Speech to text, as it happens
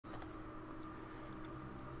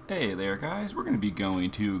Hey there guys, we're going to be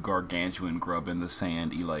going to Gargantuan Grub in the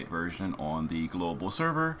Sand Elite version on the global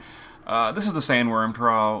server. This is the Sandworm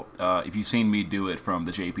trial. If you've seen me do it from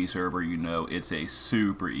the JP server, you know it's a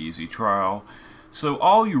super easy trial. So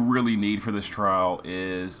all you really need for this trial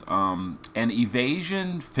is an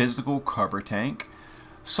evasion physical cover tank,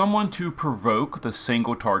 someone to provoke the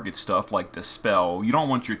single target stuff like Dispel. You don't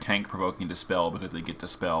want your tank provoking Dispel because they get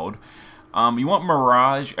dispelled. You want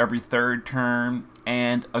Mirage every third turn,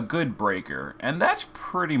 and a good breaker, and that's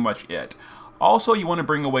pretty much it. Also, you want to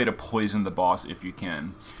bring a way to poison the boss if you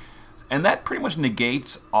can. And that pretty much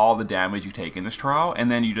negates all the damage you take in this trial,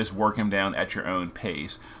 and then you just work him down at your own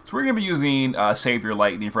pace. So we're going to be using Save Your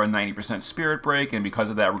Lightning for a 90% Spirit Break, and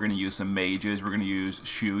because of that we're going to use some mages. We're going to use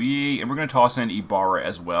Shu Yi, and we're going to toss in Ibarra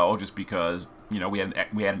as well, just because, you know, we had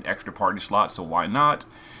an extra party slot, so why not?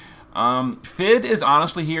 Fid is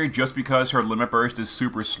honestly here just because her limit burst is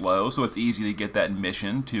super slow, so it's easy to get that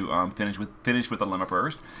mission to finish with the limit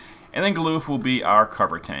burst. And then Galoof will be our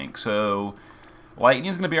cover tank. So Lightning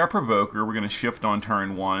is going to be our provoker. We're going to shift on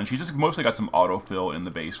turn 1. She just mostly got some autofill in the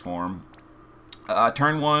base form.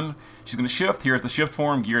 Turn 1, she's going to shift. Here's the shift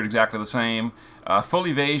form, geared exactly the same. Full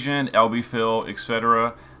evasion, LB fill,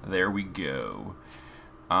 etc. There we go.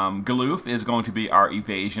 Galoof is going to be our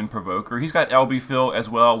evasion provoker. He's got LB fill as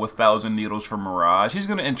well with 1,000 needles for Mirage. He's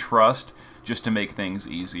going to entrust just to make things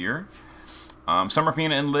easier.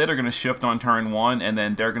 Summerfina and Lid are going to shift on turn 1, and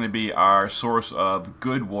then they're going to be our source of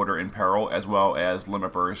good water in peril as well as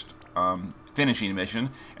limit burst finishing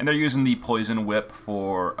mission. And they're using the poison whip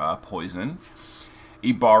for poison.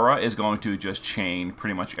 Ibarra is going to just chain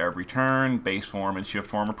pretty much every turn. Base form and shift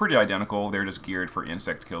form are pretty identical. They're just geared for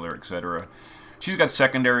insect killer, etc. She's got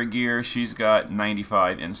secondary gear. She's got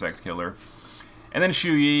 95 insect killer. And then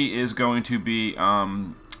Shu Yi is going to be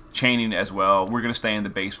chaining as well. We're going to stay in the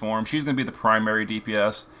base form. She's going to be the primary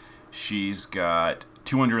DPS. She's got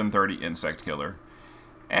 230 insect killer.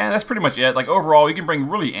 And that's pretty much it. Like, overall, you can bring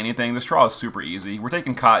really anything. This trial is super easy. We're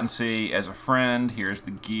taking Cottonseed as a friend. Here's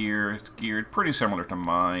the gear. It's geared pretty similar to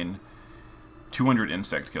mine. 200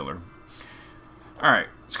 insect killer. Alright,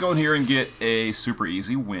 let's go in here and get a super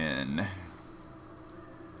easy win.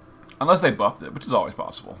 Unless they buffed it, which is always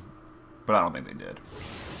possible. But I don't think they did.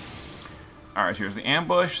 Alright, so here's the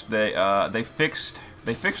ambush. They fixed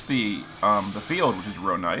the field, which is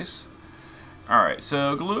real nice. Alright,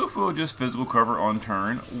 so Galoof will just physical cover on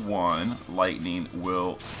turn 1. Lightning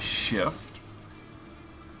will shift.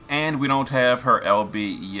 And we don't have her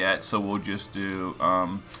LB yet, so we'll just do...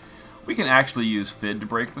 we can actually use Fid to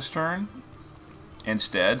break this turn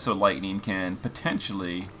instead, so Lightning can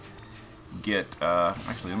potentially get...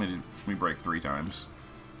 actually, let me break 3 times.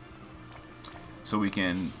 So we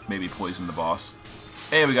can maybe poison the boss.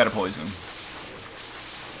 Hey, we got a poison.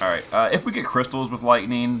 Alright, if we get crystals with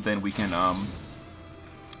Lightning, then we can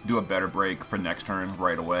do a better break for next turn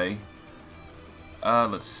right away.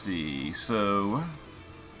 Let's see. So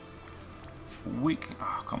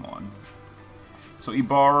oh, come on. So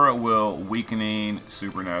Ibarra will weakening,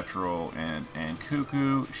 supernatural, and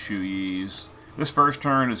Cuckoo. Shu Yi's. This first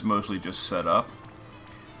turn is mostly just set up.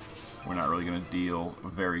 We're not really going to deal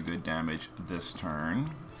very good damage this turn.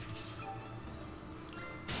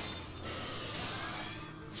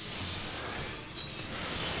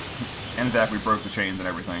 And in fact, we broke the chains and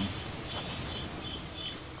everything.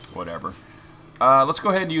 Whatever. Let's go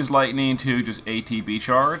ahead and use Lightning to just ATB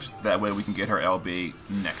charge. That way we can get her LB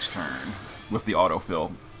next turn with the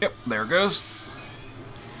autofill. Yep, there it goes.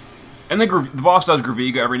 And then the boss does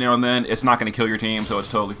Graviga every now and then. It's not going to kill your team, so it's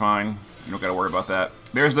totally fine. You don't got to worry about that.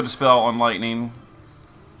 There's the Dispel on Lightning.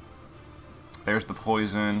 There's the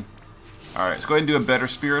poison. Alright, let's go ahead and do a better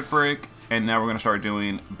Spirit Break. And now we're going to start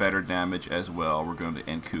doing better damage as well. We're going to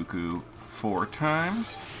end Cuckoo 4 times.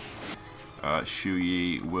 Shu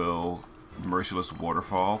Yi will Merciless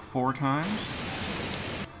Waterfall 4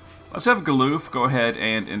 times. Let's have Galoof go ahead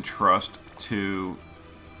and entrust to...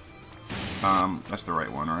 that's the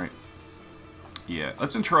right one, right? Yeah,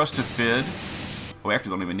 let's entrust to Fid. Oh, we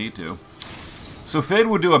actually don't even need to. So Fid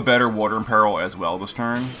will do a better Water in Peril as well this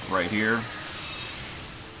turn, right here.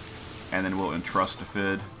 And then we'll entrust to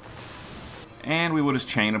Fid. And we will just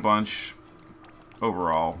chain a bunch.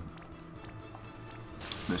 Overall,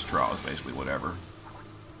 this trial is basically whatever.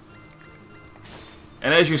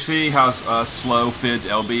 And as you see how slow Fid's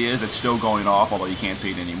LB is, it's still going off, although you can't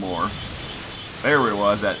see it anymore. There it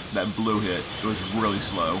was, that blue hit. It was really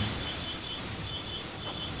slow.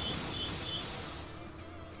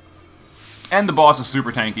 And the boss is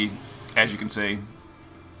super tanky, as you can see.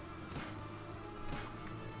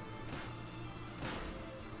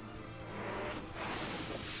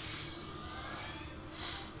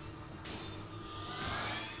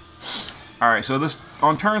 Alright, so this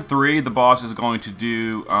on turn 3, the boss is going to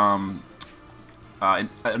do an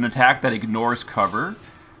attack that ignores cover.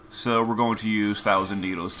 So we're going to use 1,000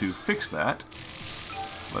 Needles to fix that.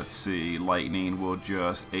 Let's see, Lightning will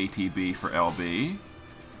just ATB for LB.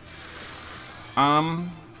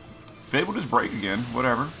 Fid will just break again,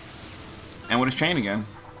 whatever. And we'll just chain again.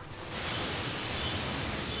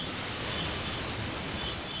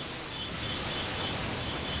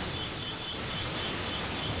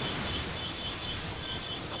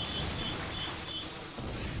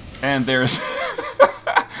 And there's...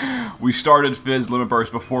 we started Fid's Limit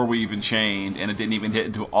Burst before we even chained, and it didn't even hit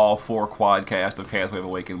until all 4 quad cast of Chaos Wave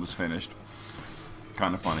Awaken was finished.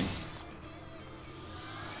 Kind of funny.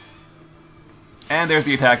 And there's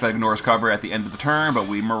the attack that ignores cover at the end of the turn, but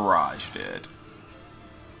we miraged it.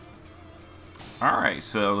 Alright,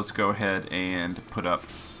 so let's go ahead and put up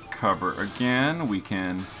cover again. We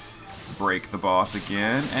can break the boss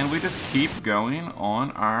again, and we just keep going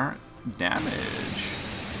on our damage.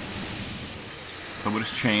 So we'll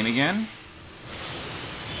just chain again.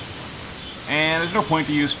 And there's no point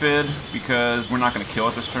to use Fid, because we're not going to kill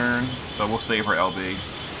it this turn, so we'll save our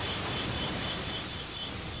LB.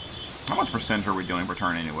 How much percent are we doing per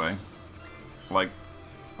turn anyway? Like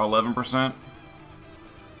 11%?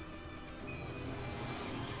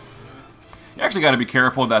 You actually got to be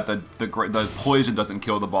careful that the poison doesn't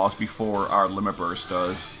kill the boss before our Limit Burst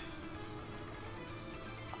does.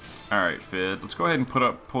 Alright, Fid. Let's go ahead and put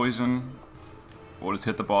up poison. We'll just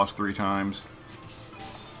hit the boss 3 times.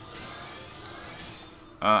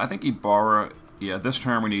 I think Ibarra... Yeah, this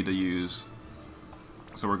turn we need to use...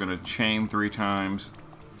 So we're going to chain 3 times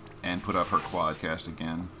and put up her quad cast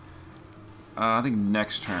again. I think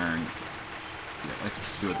next turn... Yeah,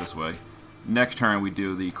 let's do it this way. Next turn we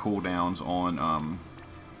do the cooldowns on...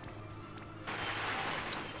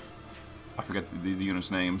 I forget these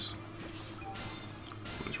units' names.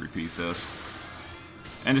 We'll just repeat this.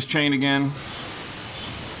 And just chain again.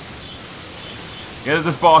 Yeah,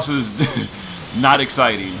 this boss is not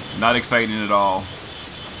exciting. Not exciting at all.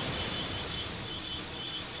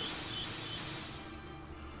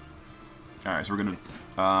 Alright, so we're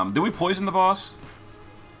gonna... did we poison the boss?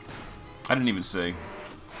 I didn't even see.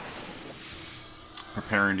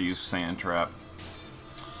 Preparing to use Sand Trap.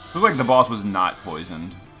 Looks like the boss was not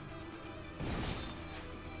poisoned.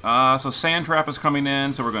 So Sand Trap is coming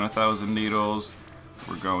in, so we're going to 1,000 Needles.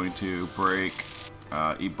 We're going to break...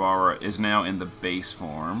 Ibarra is now in the base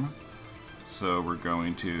form. So we're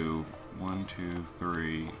going to 1, 2,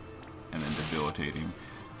 3, and then debilitating.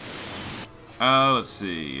 Let's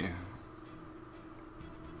see.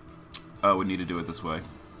 Oh, we need to do it this way.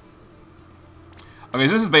 Okay,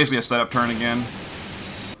 so this is basically a setup turn again.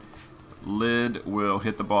 Lid will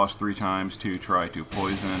hit the boss 3 times to try to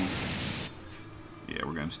poison. Yeah,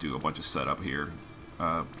 we're going to just do a bunch of setup here.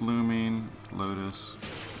 Blooming, Lotus,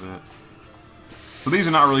 that. So these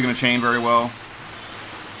are not really going to chain very well.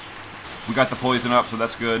 We got the poison up, so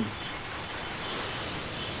that's good.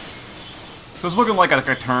 So it's looking like a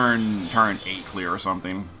turn 8 clear or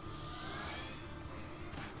something.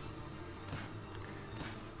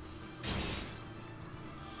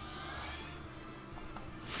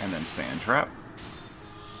 And then Sand Trap.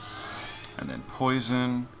 And then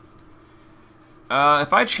Poison.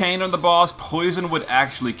 If I chain on the boss, Poison would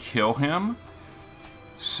actually kill him.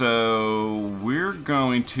 So we're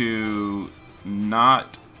going to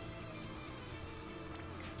not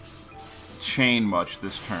chain much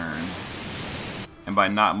this turn. And by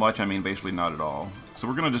not much, I mean basically not at all. So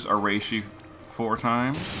we're going to just erase you 4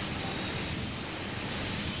 times.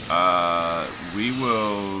 We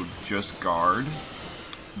will just guard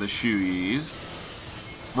the Shuis.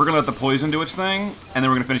 We're going to let the poison do its thing, and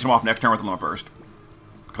then we're going to finish him off next turn with the Limit Burst.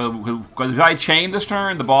 Because if I chained this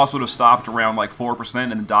turn, the boss would have stopped around like 4%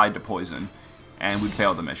 and then died to poison. And we'd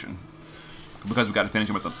failed the mission. Because we've got to finish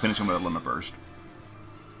him with a Limit Burst.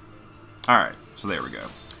 Alright, so there we go.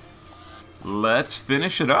 Let's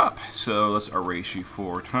finish it up. So let's erase you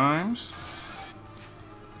 4 times.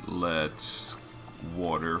 Let's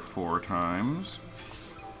water 4 times.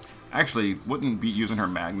 Actually, wouldn't using her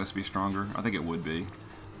Magnus be stronger? I think it would be.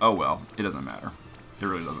 Oh well, it doesn't matter. It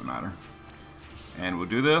really doesn't matter. And we'll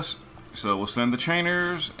do this. So we'll send the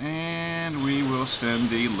Chainers, and we will send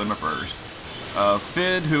the Limit Burst.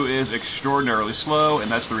 Fid, who is extraordinarily slow,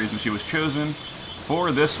 and that's the reason she was chosen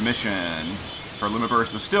for this mission. Her Limit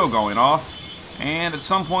Burst is still going off, and at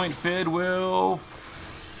some point Fid will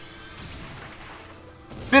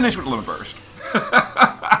finish with Limit Burst.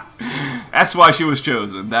 That's why she was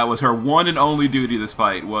chosen. That was her one and only duty this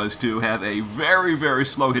fight, was to have a very, very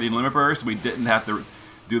slow hitting Limit Burst. We didn't have to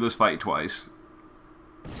do this fight twice.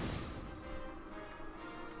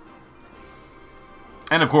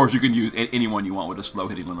 And of course, you can use anyone you want with a slow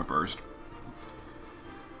hitting limit burst.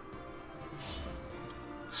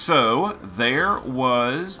 So, there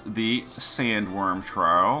was the Sandworm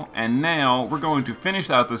trial, and now we're going to finish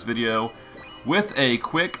out this video with a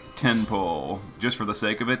quick 10 pull, just for the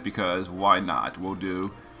sake of it, because why not? We'll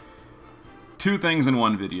do 2 things in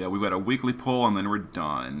one video. We've got a weekly pull, and then we're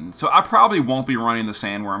done. So I probably won't be running the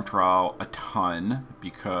Sandworm trial a ton,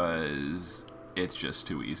 because it's just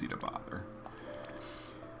too easy to bother.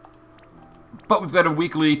 But we've got a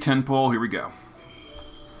weekly 10 pull. Here we go.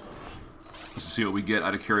 Let's see what we get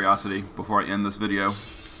out of curiosity before I end this video.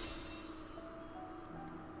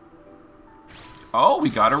 Oh, we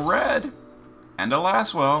got a red. And a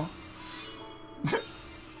Laswell.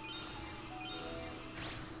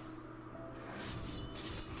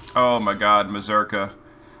 Oh my god, Mazurka.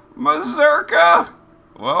 Mazurka!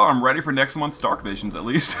 Well, I'm ready for next month's Dark Visions, at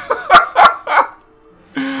least.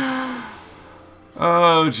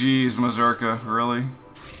 Oh, jeez, Mazurka. Really?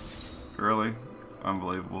 Really?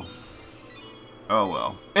 Unbelievable. Oh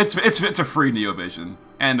well. It's a free Neo Vision.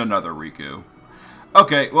 And another Riku.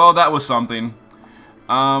 Okay, well that was something.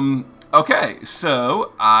 Okay,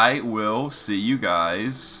 so I will see you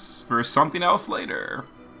guys for something else later.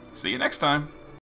 See you next time.